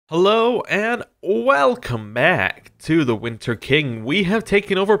Hello and welcome back to the Winter King. We have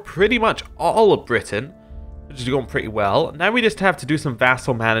taken over pretty much all of Britain, which is going pretty well. Now we just have to do some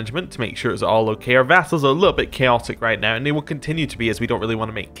vassal management to make sure it's all okay. Our vassals are a little bit chaotic right now, and they will continue to be as we don't really want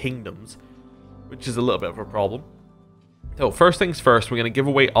to make kingdoms, which is a little bit of a problem. So first things first, we're going to give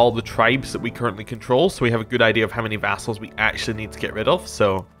away all the tribes that we currently control, so we have a good idea of how many vassals we actually need to get rid of.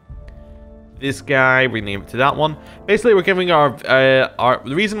 So this guy, rename it to that one. Basically, we're giving the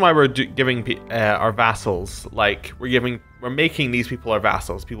reason why we're giving our vassals, like we're making these people our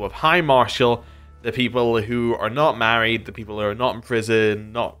vassals. People of high martial, the people who are not married, the people who are not in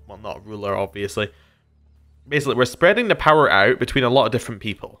prison, not ruler, obviously. Basically, we're spreading the power out between a lot of different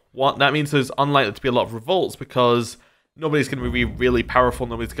people. What that means is unlikely to be a lot of revolts because nobody's going to be really powerful.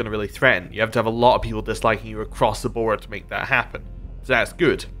 Nobody's going to really threaten. You have to have a lot of people disliking you across the board to make that happen. So that's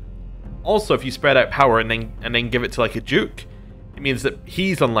good. Also, if you spread out power and then give it to like a duke, it means that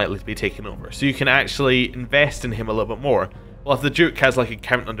he's unlikely to be taken over. So you can actually invest in him a little bit more. Well, if the duke has like a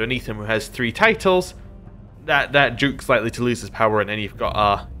count underneath him who has 3 titles, that duke's likely to lose his power, and then you've got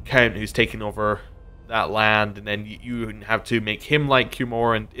a count who's taking over that land, and then you have to make him like you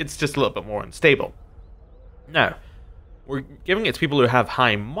more, and it's just a little bit more unstable. Now, we're giving it to people who have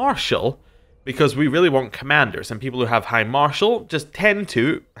high martial, because we really want commanders, and people who have high martial just tend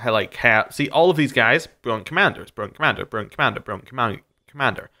to see all of these guys, brilliant commanders, brilliant commander, brilliant commander, brilliant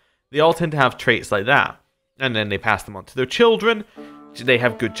commander. They all tend to have traits like that, and then they pass them on to their children. They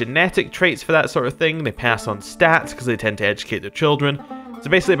have good genetic traits for that sort of thing. They pass on stats because they tend to educate their children.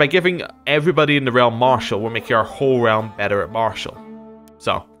 So basically, by giving everybody in the realm martial, we're making our whole realm better at martial.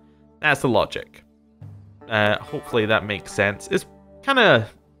 So that's the logic. Hopefully that makes sense. It's kind of,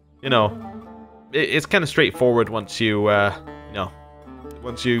 it's kind of straightforward once you,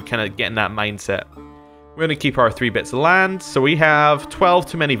 once you kind of get in that mindset. We're going to keep our 3 bits of land, so we have 12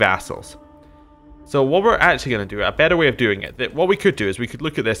 too many vassals. So what we're actually going to do, a better way of doing it, what we could do is we could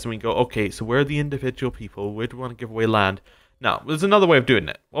look at this and we go, okay, so where are the individual people? Where do we want to give away land? Now, there's another way of doing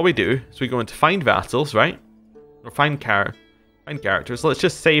it. What we do is we go into find vassals, right? Or find characters. Let's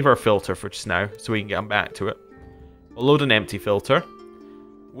just save our filter for just now so we can get back to it. We'll load an empty filter.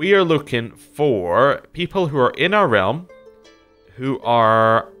 We are looking for people who are in our realm, who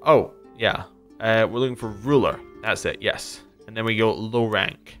are, we're looking for ruler. That's it, yes. And then we go low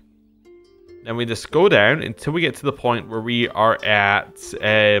rank. Then we just go down until we get to the point where we are at,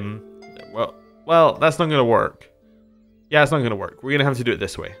 well, that's not going to work. Yeah, it's not going to work. We're going to have to do it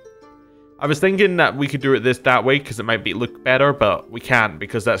this way. I was thinking that we could do it that way because it might look better, but we can't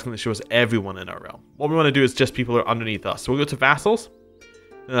because that's going to show us everyone in our realm. What we want to do is just people who are underneath us. So we'll go to vassals.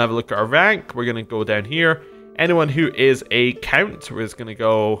 Then have a look at our rank. We're going to go down here. Anyone who is a count, we're just going to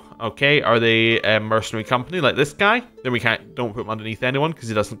go, okay, are they a mercenary company like this guy? Then we don't put him underneath anyone because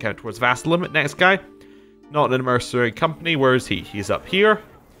he doesn't count towards vassal limit. Next guy, not in a mercenary company. Where is he? He's up here.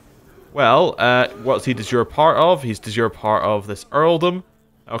 Well, what's he de jure part of? He's de jure part of this earldom.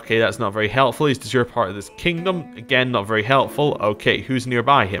 Okay, that's not very helpful. He's de jure part of this kingdom. Again, not very helpful. Okay, who's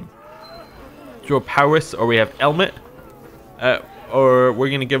nearby him? Joe Powis, or we have Elmet. Or we're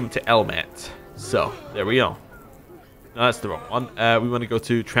going to give him to Elmet. So, there we go. No, that's the wrong one. We want to go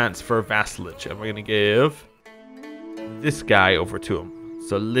to transfer vassalage. And we're going to give this guy over to him.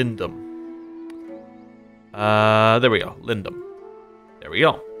 So, Lindum. There we go. Lindum. There we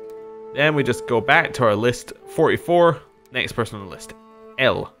go. Then we just go back to our list. 44. Next person on the list.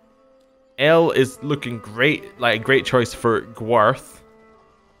 L. L is looking great. Like a great choice for Gwarth.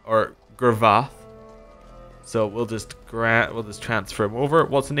 Or Gurvath. So we'll just transfer him over.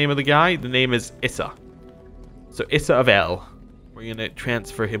 What's the name of the guy? The name is Issa. So Issa of L. We're going to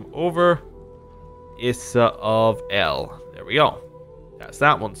transfer him over. Issa of L. There we go. That's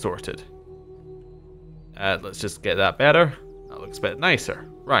that one sorted. Let's just get that better. That looks a bit nicer.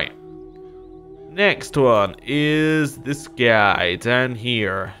 Right. Next one is this guy down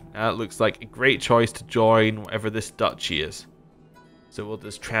here. That looks like a great choice to join whatever this duchy is. So we'll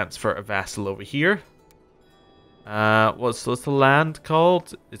just transfer a vassal over here. What's the land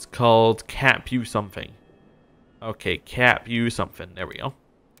called? It's called Cap U something. Okay, Cap U something. There we go.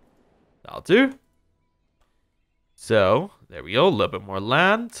 That'll do. So, there we go. A little bit more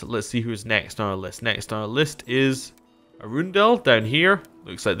land. Let's see who's next on our list. Next on our list is Arundel down here.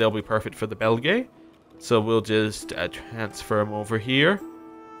 Looks like they'll be perfect for the Belgae. So we'll just transfer them over here.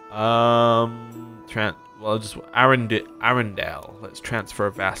 Just Arundel. Let's transfer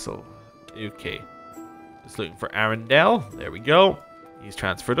a vassal. Okay. Just looking for Arundel. There we go. He's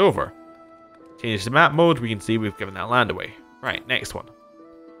transferred over. Change the map mode. We can see we've given that land away. Right, next one.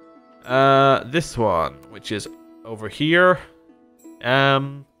 This one, which is over here.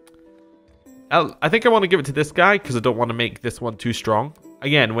 I think I want to give it to this guy because I don't want to make this one too strong.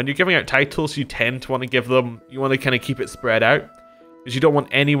 Again, when you're giving out titles, you tend to want to give them... You want to kind of keep it spread out. Because you don't want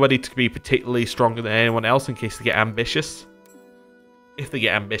anybody to be particularly stronger than anyone else in case they get ambitious. If they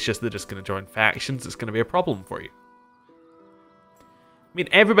get ambitious, they're just going to join factions. It's going to be a problem for you. I mean,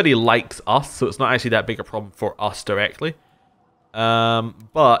 everybody likes us, so it's not actually that big a problem for us directly.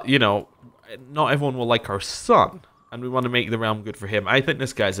 But, you know, not everyone will like our son. And we want to make the realm good for him. I think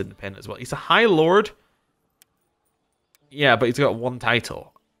this guy's independent as well. He's a High Lord. Yeah, but he's got one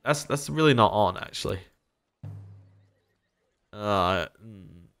title. That's really not on, actually. Okay.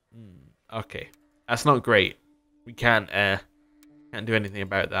 That's not great. We can't do anything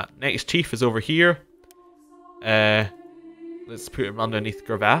about that. Next chief is over here. Let's put him underneath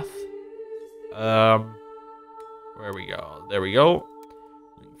Gravath. Where we go? There we go.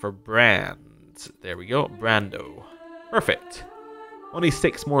 For Brand. There we go. Brando. Perfect. Only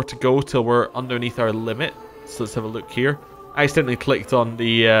 6 more to go till we're underneath our limit. So let's have a look here. I accidentally clicked on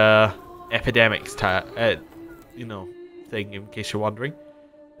the epidemics you know, thing, in case you're wondering.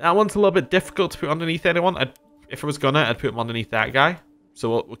 That one's a little bit difficult to put underneath anyone. If I was gonna, I'd put him underneath that guy.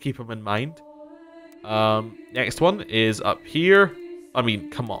 So we'll keep him in mind. Next one is up here. I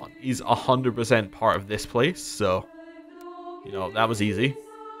mean, come on. He's 100% part of this place. So, you know, that was easy.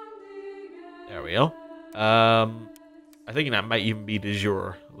 There we go. I think that might even be de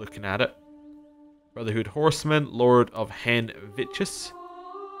jure, looking at it. Brotherhood Horseman, Lord of Henvicius.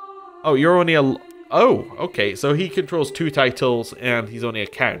 Oh, you're only a... Oh, okay. So he controls 2 titles and he's only a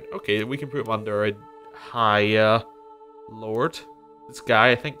count. Okay, we can put him under a High Lord. This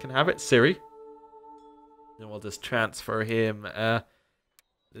guy, I think, can have it. Siri. And we'll just transfer him,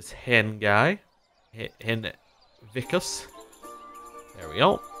 this Hen guy. Henvicus. There we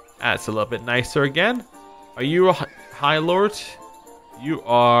go. That's a little bit nicer again. Are you a High Lord? You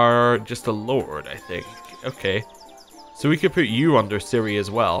are just a Lord, I think. Okay. So we could put you under Siri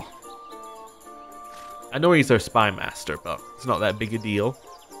as well. I know he's our spy master, but it's not that big a deal.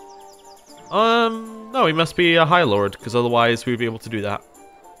 No, he must be a High Lord, because otherwise we'd be able to do that.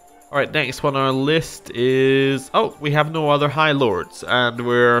 Alright, next one on our list is... Oh, we have no other High Lords, and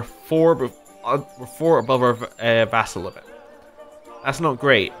we're 4 above our vassal limit. That's not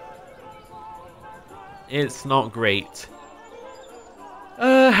great. It's not great.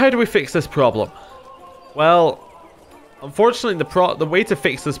 How do we fix this problem? Well, unfortunately, the way to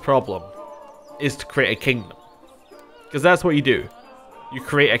fix this problem is to create a kingdom. Because that's what you do. You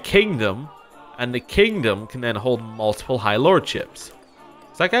create a kingdom, and the kingdom can then hold multiple High Lordships.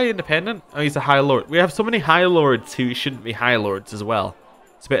 Is that guy independent? Oh, he's a High Lord. We have so many High Lords who shouldn't be High Lords as well.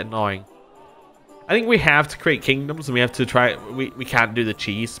 It's a bit annoying. I think we have to create kingdoms, and we have to try... We can't do the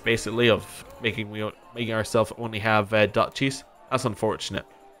cheese, basically, of making ourselves only have duchies. That's unfortunate.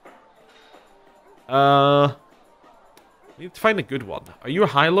 We need to find a good one. Are you a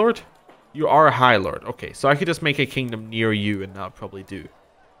High Lord? You are a High Lord. Okay, so I could just make a kingdom near you, and that would probably do.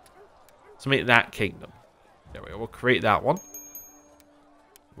 So make that kingdom. There we go. We'll create that one.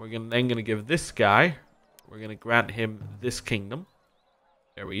 We're then gonna give this guy. We're gonna grant him this kingdom.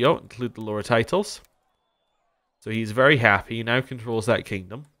 There we go. Include the lower titles. So he's very happy. He now controls that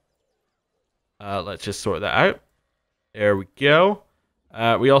kingdom. Let's just sort that out. There we go.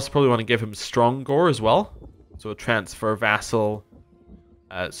 We also probably want to give him Strongor as well. So transfer vassal.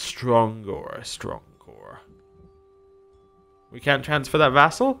 Strongor. We can't transfer that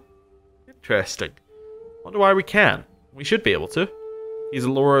vassal? Interesting. Wonder why we can. We should be able to. He's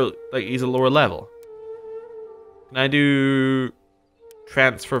a lower level. Can I do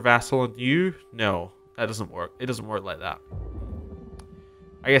transfer vassal on you? No, that doesn't work. It doesn't work like that.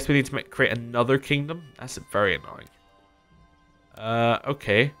 I guess we need to create another kingdom. That's very annoying.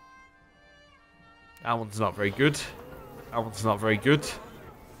 Okay. That one's not very good. That one's not very good.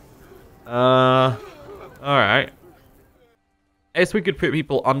 Alright. I guess we could put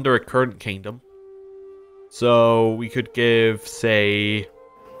people under a current kingdom. So we could give, say,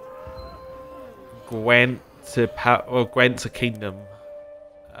 Gwent Gwent's a kingdom.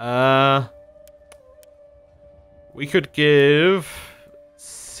 We could give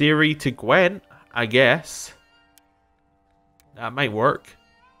Ciri to Gwent, I guess. That might work.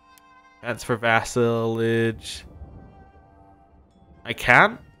 Transfer vassalage. I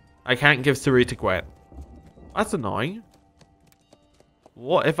can't give Ciri to Gwent. That's annoying.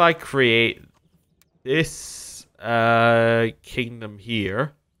 What if I create this kingdom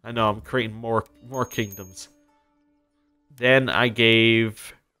here? I know I'm creating more kingdoms. Then I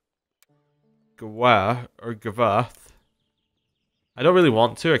gave Gavath. I don't really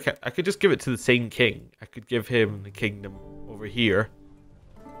want to. I could just give it to the same king. I could give him the kingdom over here.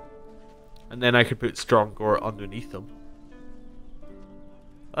 And then I could put Strongcore underneath them.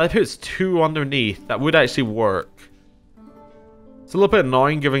 I put 2 underneath. That would actually work. It's a little bit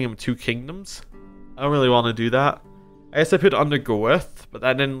annoying giving him 2 kingdoms. I don't really want to do that. I guess I put undergoeth, but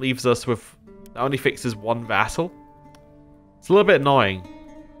that then leaves us with... That only fixes 1 vassal. It's a little bit annoying.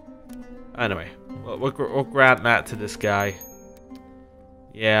 Anyway, we'll grant that to this guy.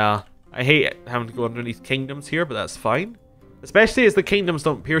 Yeah, I hate having to go underneath kingdoms here, but that's fine. Especially as the kingdoms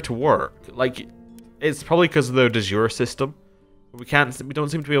don't appear to work. Like, it's probably because of the de jure system. We don't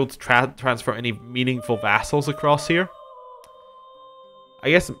seem to be able to transfer any meaningful vassals across here. I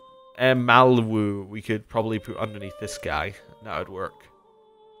guess Malwu we could probably put underneath this guy. That would work.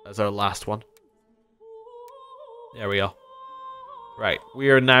 As our last one. There we go. Right, we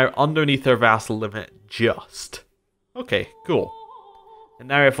are now underneath our vassal limit just. Okay, cool. And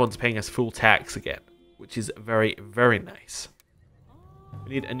now everyone's paying us full tax again, which is very, very nice.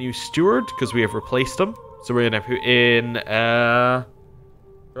 We need a new steward because we have replaced him. So we're going to put in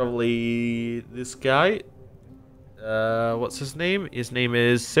probably this guy. What's his name? His name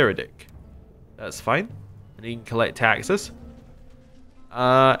is Ceridic. That's fine. And he can collect taxes.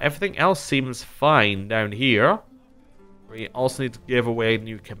 Everything else seems fine down here. We also need to give away a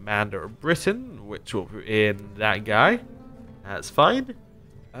new commander of Britain, which will put in that guy. That's fine.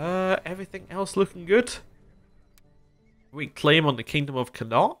 Everything else looking good. We claim on the Kingdom of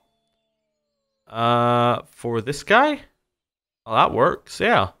Connaught. For this guy. Oh, that works,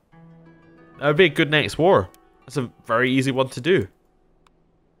 yeah. That would be a good next war. That's a very easy one to do.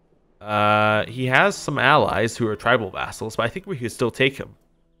 He has some allies who are tribal vassals, but I think we could still take him.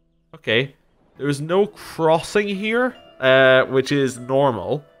 Okay. There's no crossing here, which is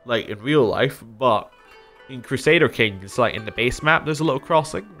normal, like in real life, but in Crusader Kings, like in the base map, there's a little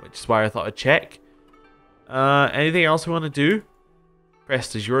crossing, which is why I thought I'd check. Anything else we want to do?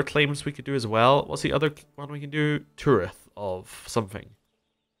 Press de jure claims we could do as well. What's the other one we can do? Tureth of something.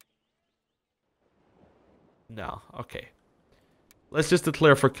 No, okay. Let's just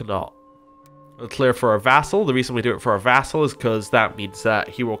declare for Connaught. Declare for our vassal. The reason we do it for our vassal is because that means that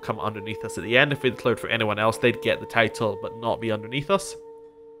he will come underneath us at the end. If we declared for anyone else, they'd get the title but not be underneath us.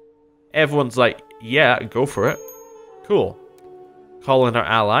 Everyone's like, yeah, go for it. Cool. Call in our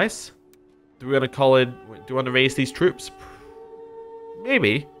allies. Do we want to call in... Do we want to raise these troops?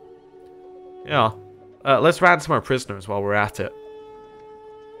 Maybe. Yeah. Let's ransom our prisoners while we're at it.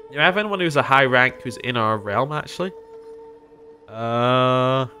 Do you have anyone who's a high rank who's in our realm, actually?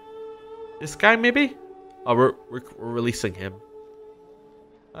 This guy, maybe? Oh, we're releasing him.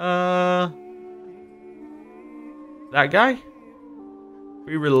 That guy?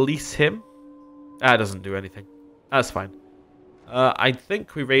 We release him? That doesn't do anything. That's fine. I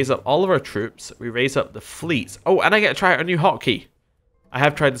think we raise up all of our troops. We raise up the fleets. Oh, and I get to try out a new hotkey. I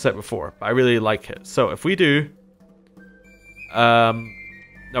have tried this out before, but I really like it. So if we do... no,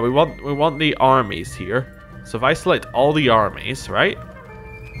 we want the armies here. So if I select all the armies, right?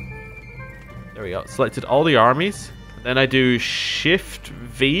 There we go. Selected all the armies. Then I do Shift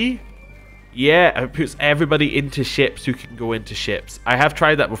V. Yeah, it puts everybody into ships who can go into ships. I have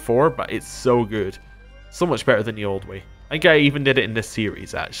tried that before, but it's so good. So much better than the old way. I think I even did it in this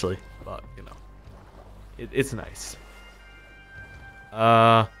series, actually. But, you know. It's nice.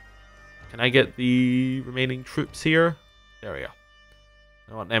 Can I get the remaining troops here? There we go.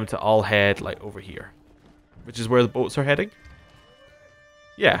 I want them to all head, like, over here. Which is where the boats are heading.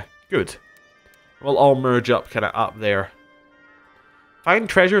 Yeah, good. We'll all merge up, kind of up there. Find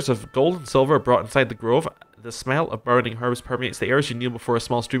treasures of gold and silver brought inside the grove. The smell of burning herbs permeates the air as you kneel before a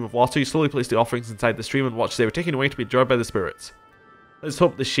small stream of water. You slowly place the offerings inside the stream and watch they were taken away to be enjoyed by the spirits. Let's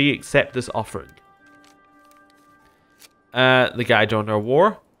hope the Shi accept this offering. The guy joined our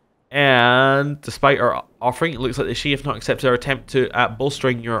war. And despite our offering, it looks like the Shi have not accepted our attempt at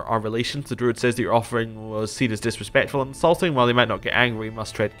bolstering our relations. The druid says that your offering was seen as disrespectful and insulting. While they might not get angry, you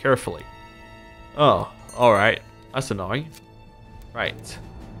must tread carefully. Oh, alright. That's annoying. Right.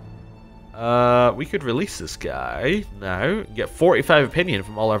 We could release this guy now and get 45 opinion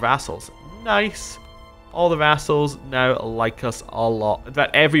from all our vassals. Nice. All the vassals now like us a lot. In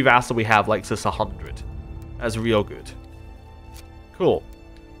fact, every vassal we have likes us 100. That's real good. Cool.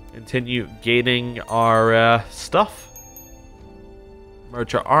 Continue gaining our stuff.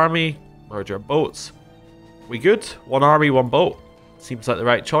 Merge our army. Merge our boats. We good? One army, one boat. Seems like the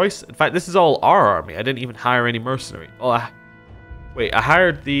right choice. In fact, this is all our army. I didn't even hire any mercenary. Well, wait, I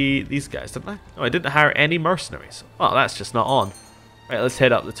hired these guys, didn't I? No, I didn't hire any mercenaries. Well, that's just not on. Right, let's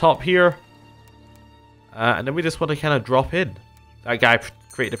head up the top here. And then we just want to kind of drop in. That guy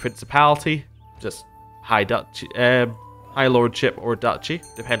created a principality. Just high Dutch. High Lordship or Duchy,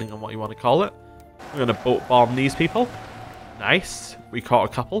 depending on what you want to call it. We're going to boat bomb these people. Nice. We caught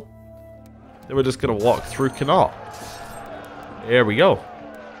a couple. Then we're just going to walk through Connaught. There we go.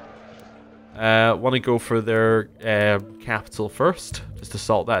 Want to go for their capital first. Just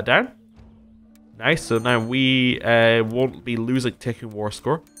assault that down. Nice. So now we won't be losing ticking war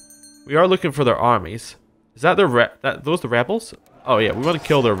score. We are looking for their armies. Is that those the rebels? Oh yeah, we want to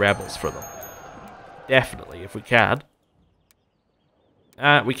kill their rebels for them. Definitely, if we can.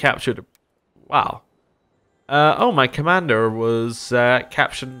 We captured... Wow. Oh, my commander was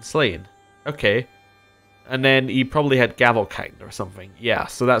captured and slain. Okay. And then he probably had Gavelkind or something. Yeah,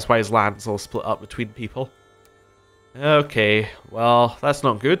 so that's why his land's all split up between people. Okay, well, that's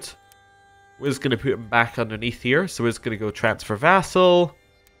not good. We're just going to put him back underneath here. So we're just going to go transfer vassal.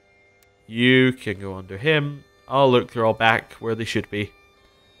 You can go under him. Oh, look, they're all back where they should be.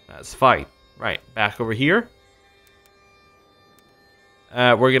 That's fine. Right, back over here.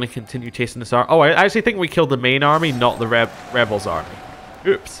 We're going to continue chasing this army. Oh, I actually think we killed the main army, not the rebels army.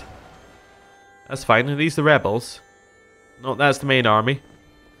 Oops. That's fine. Are these the rebels? No, that's the main army.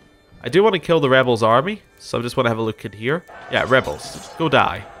 I do want to kill the rebels army, so I just want to have a look in here. Yeah, rebels. Go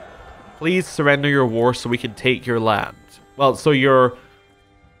die. Please surrender your war so we can take your land. Well, so your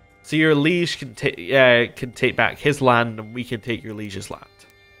liege can take back his land, and we can take your liege's land.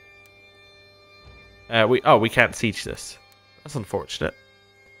 We can't siege this. That's unfortunate.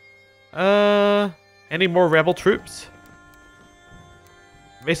 Any more rebel troops?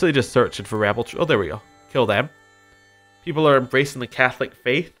 Basically just searching for rebel troops. Oh, there we go. Kill them. People are embracing the Catholic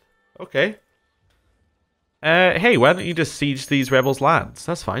faith. Okay. Hey, why don't you just siege these rebels' lands?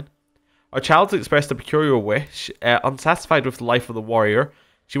 That's fine. Our child has expressed a peculiar wish. Unsatisfied with the life of the warrior,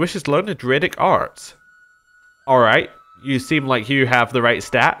 she wishes to learn the druidic arts. Alright. You seem like you have the right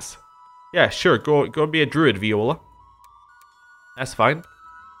stats. Yeah, sure. Go and be a druid, Viola. That's fine.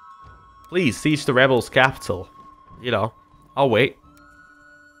 Please, siege the rebels' capital. You know, I'll wait.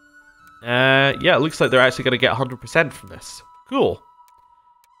 Yeah, it looks like they're actually going to get 100% from this. Cool.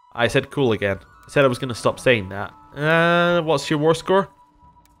 I said cool again. I said I was going to stop saying that. What's your war score?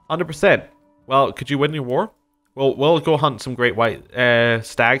 100%. Well, could you win your war? We'll go hunt some great white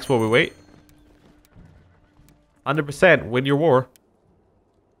stags while we wait. 100%. Win your war.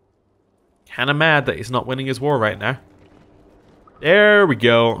 Kinda mad that he's not winning his war right now. There we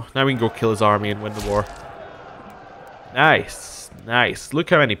go. Now we can go kill his army and win the war. Nice. Nice. Look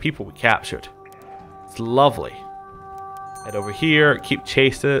how many people we captured. It's lovely. Head over here. Keep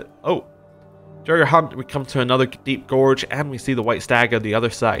chasing. Oh. During our hunt, we come to another deep gorge and we see the white stag on the other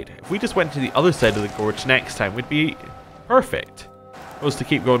side. If we just went to the other side of the gorge next time, we'd be perfect. Opposed to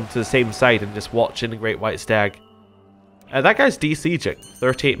keep going to the same side and just watching the great white stag. That guy's de-sieging.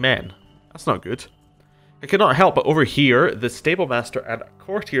 38 men. That's not good. I cannot help but overhear the stablemaster and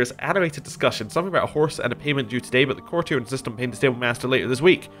courtier's animated discussion. Something about a horse and a payment due today, but the courtier insists on paying the stablemaster later this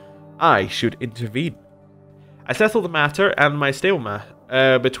week. I should intervene. I settled the matter and my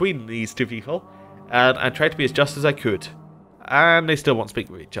between these two people, and I tried to be as just as I could. And they still won't speak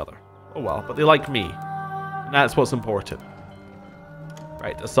with each other. Oh well, but they like me. And that's what's important.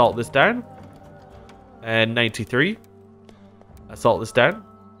 Right, assault this down. And 93. Assault this down.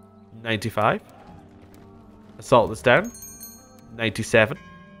 95. Assault this down. 97.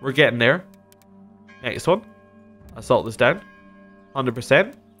 We're getting there. Next one. Assault this down.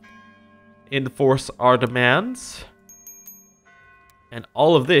 100%. Enforce our demands. And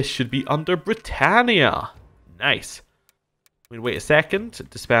all of this should be under Britannia. Nice. We'll wait a second to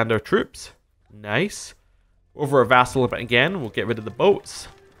disband our troops. Nice. Over our vassal limit again. We'll get rid of the boats.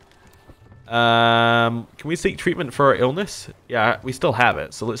 Can we seek treatment for our illness? Yeah, we still have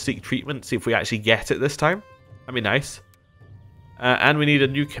it. So let's seek treatment. See if we actually get it this time. That'd be nice. And we need a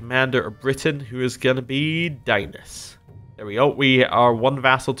new commander of Britain, who is going to be Dinus. There we go. We are one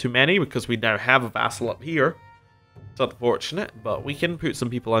vassal too many because we now have a vassal up here. It's unfortunate, but we can put some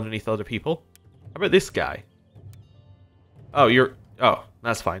people underneath other people. How about this guy? Oh, oh,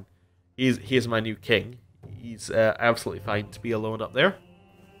 that's fine. He is my new king. He's absolutely fine to be alone up there.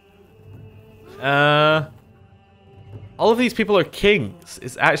 All of these people are kings.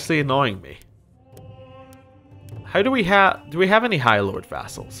 It's actually annoying me. How do we have any High Lord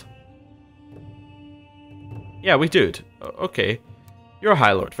vassals? Yeah, we do. Okay. You're a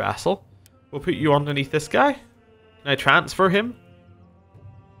High Lord vassal. We'll put you underneath this guy. Can I transfer him?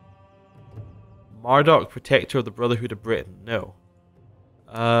 Marduk, protector of the Brotherhood of Britain. No.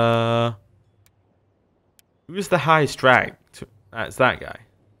 Who's the highest ranked? It's that guy.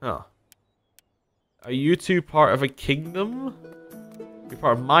 Oh. Are you two part of a kingdom? You're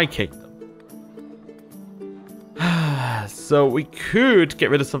part of my kingdom. So we could get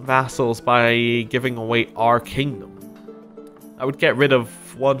rid of some vassals by giving away our kingdom. I would get rid of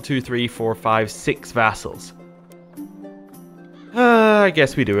 1, 2, 3, 4, 5, 6 vassals. I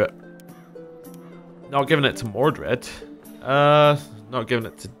guess we do it. Not giving it to Mordred. Not giving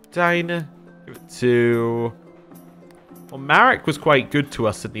it to Dinah. Give it to... Well, Marek was quite good to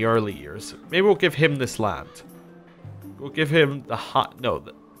us in the early years. Maybe we'll give him this land. We'll give him the no,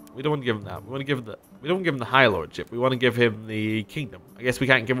 we don't want to give him that. We want to give him the... We don't give him the High Lordship. We want to give him the kingdom. I guess we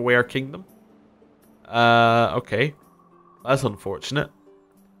can't give away our kingdom. Okay. That's unfortunate.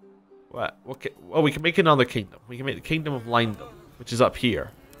 What? Okay. Well, we can make another kingdom. We can make the Kingdom of Lindum, which is up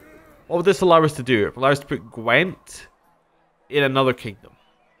here. What would this allow us to do? It allows us to put Gwent in another kingdom.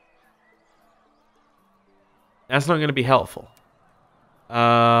 That's not going to be helpful.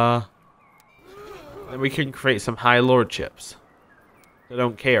 Then we can create some High Lordships that I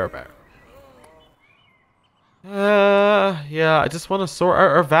don't care about. Yeah, I just want to sort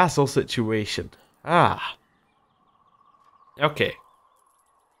out our vassal situation. Okay.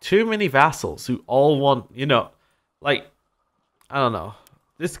 Too many vassals who all want, you know, like, I don't know.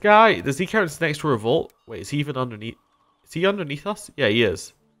 This guy, does he count as next to revolt? Wait, is he even underneath? Is he underneath us? Yeah, he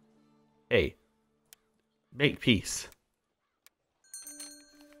is. Hey. Make peace.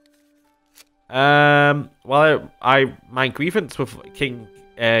 Well, my grievance with King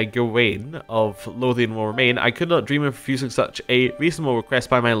Gawain of Lothian will remain. I could not dream of refusing such a reasonable request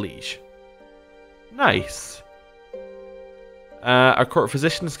by my liege. Nice. Our court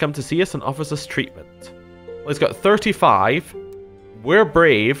physician has come to see us and offers us treatment. Well, he's got 35. We're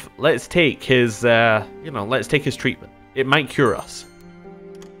brave. Let's take his, let's take his treatment. It might cure us.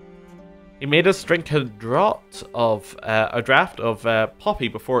 He made us drink a draught of poppy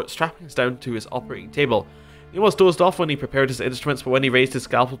before strapping us down to his operating table. He almost dozed off when he prepared his instruments, but when he raised his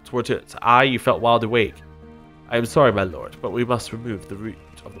scalpel towards its eye, you felt wide awake. I am sorry, my lord, but we must remove the root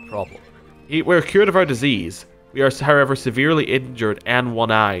of the problem. We're cured of our disease. We are, however, severely injured and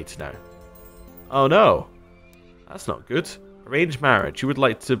one-eyed now. Oh no. That's not good. Arranged marriage. You would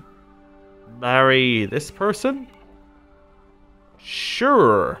like to marry this person?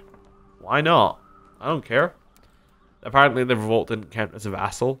 Sure. Why not? I don't care. Apparently the revolt didn't count as a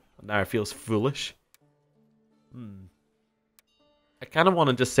vassal, and now it feels foolish. I kind of want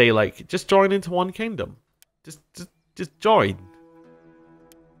to just say, like, just join into one kingdom. Just join.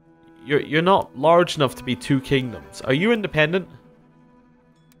 You're not large enough to be 2 kingdoms. Are you independent?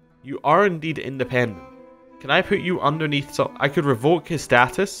 You are indeed independent. Can I put you underneath some... I could revoke his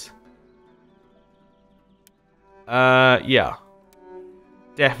status. Yeah.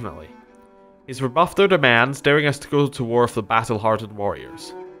 Definitely. He's rebuffed their demands, daring us to go to war with the battle-hardened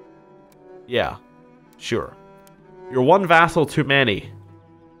warriors. Yeah. Sure. You're 1 vassal too many.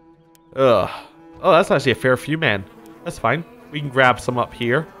 Ugh. Oh, that's actually a fair few men. That's fine. We can grab some up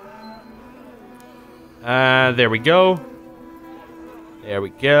here. There we go. There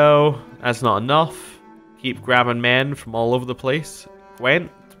we go. That's not enough. Keep grabbing men from all over the place.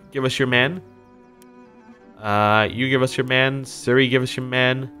 Gwent, give us your men. You give us your men. Siri, give us your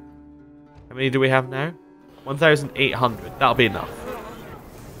men. How many do we have now? 1,800. That'll be enough.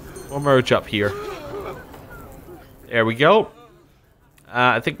 We'll merge up here. There we go.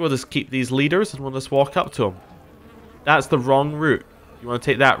 I think we'll just keep these leaders and we'll just walk up to them. That's the wrong route. You want to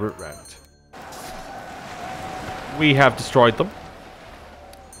take that route round. We have destroyed them.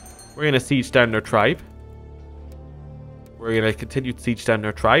 We're going to siege down their tribe. We're going to continue to siege down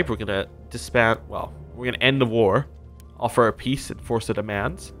their tribe. We're going to disband... Well, we're going to end the war. Offer a peace and force the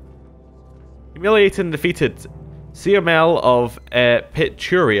demands. Humiliated and defeated, CML of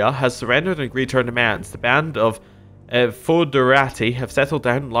Pitchuria has surrendered and agreed to our demands. The band of Foderati have settled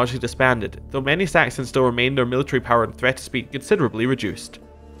down and largely disbanded. Though many Saxons still remain, their military power and threat has been considerably reduced.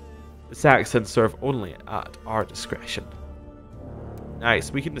 The Saxons serve only at our discretion.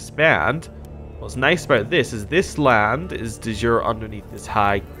 Nice, we can disband. What's nice about this is this land is de jure underneath this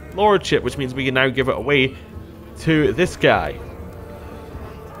high lordship, which means we can now give it away to this guy.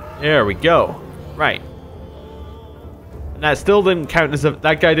 There we go. Right. And that still didn't count as a...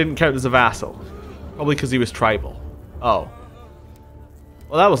 That guy didn't count as a vassal. Probably because he was tribal. Oh.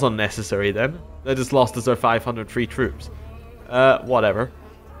 Well, that was unnecessary then. That just lost us our 500 free troops. Whatever.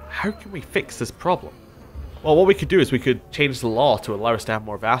 How can we fix this problem? Well, what we could do is we could change the law to allow us to have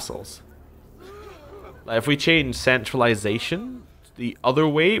more vassals. Like, if we change centralization the other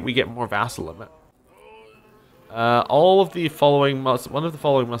way, we get more vassal limit. All of the following must... One of the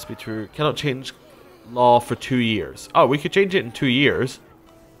following must be true. Cannot change law for 2 years. Oh, we could change it in 2 years.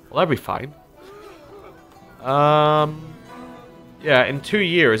 Well, that'd be fine. Yeah, in 2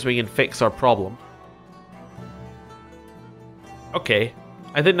 years we can fix our problem. Okay.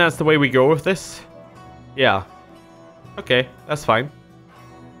 I think that's the way we go with this. Yeah. Okay, that's fine.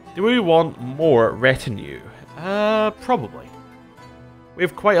 Do we want more retinue? Probably. We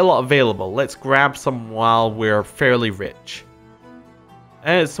have quite a lot available. Let's grab some while we're fairly rich.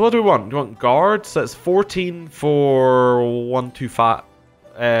 So what do we want? Do we want guards? That's 14 for 125.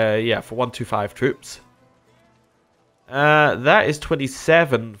 Yeah, for 125 troops. That is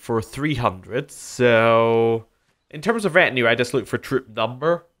 27 for 300. So, in terms of retinue, I just look for troop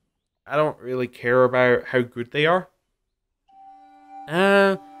number. I don't really care about how good they are.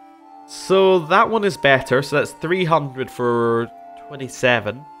 So that one is better. So that's 300 for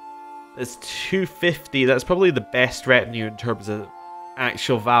 27. That's 250. That's probably the best retinue in terms of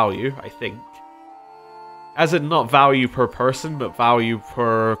actual value, I think. As in not value per person, but value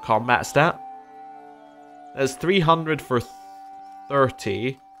per combat stat. That's 300 for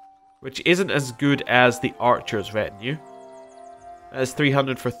 30, which isn't as good as the archer's retinue. That's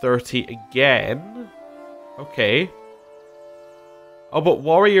 300 for 30 again. Okay. Oh, but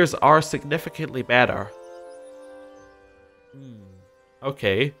warriors are significantly better.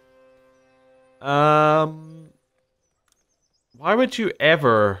 Okay. Why would you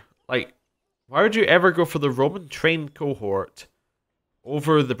ever, why would you ever go for the Roman trained cohort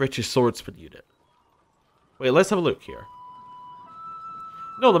over the British swordsman unit? Wait, let's have a look here.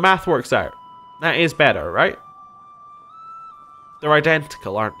 No, the math works out. That is better, right? They're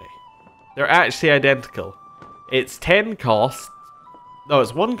identical, aren't they? They're actually identical. It's 10 cost. No,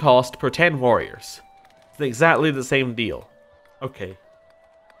 it's 1 cost per 10 warriors. It's exactly the same deal. Okay.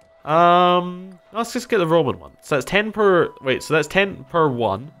 Let's just get the Roman one. So that's 10 per... Wait, so that's 10 per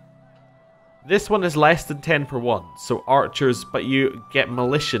 1. This one is less than 10 per 1. So archers, but you get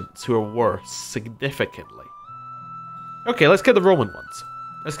militians who are worse significantly. Okay, let's get the Roman ones.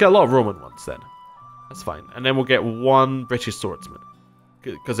 Let's get a lot of Roman ones then. That's fine. And then we'll get 1 British swordsman.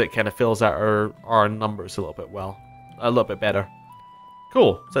 Because it kind of fills out our numbers a little bit better.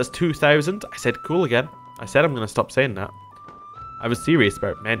 Cool. So that's 2,000. I said cool again. I said I'm going to stop saying that. I was serious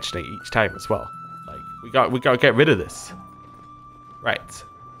about mentioning it each time as well. We got to get rid of this. Right.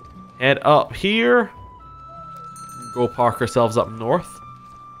 Head up here. Go park ourselves up north.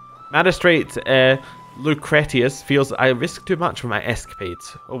 Magistrate Lucretius feels I risk too much for my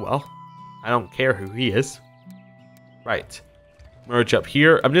escapades. Oh well. I don't care who he is. Right. Merge up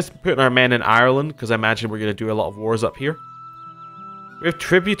here. I'm just putting our men in Ireland because I imagine we're going to do a lot of wars up here. We have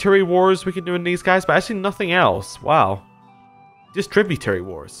tributary wars we can do in these guys, but actually nothing else. Wow. Just tributary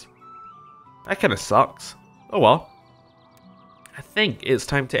wars. That kind of sucks. Oh well. I think it's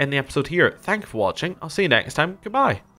time to end the episode here. Thank you for watching. I'll see you next time. Goodbye.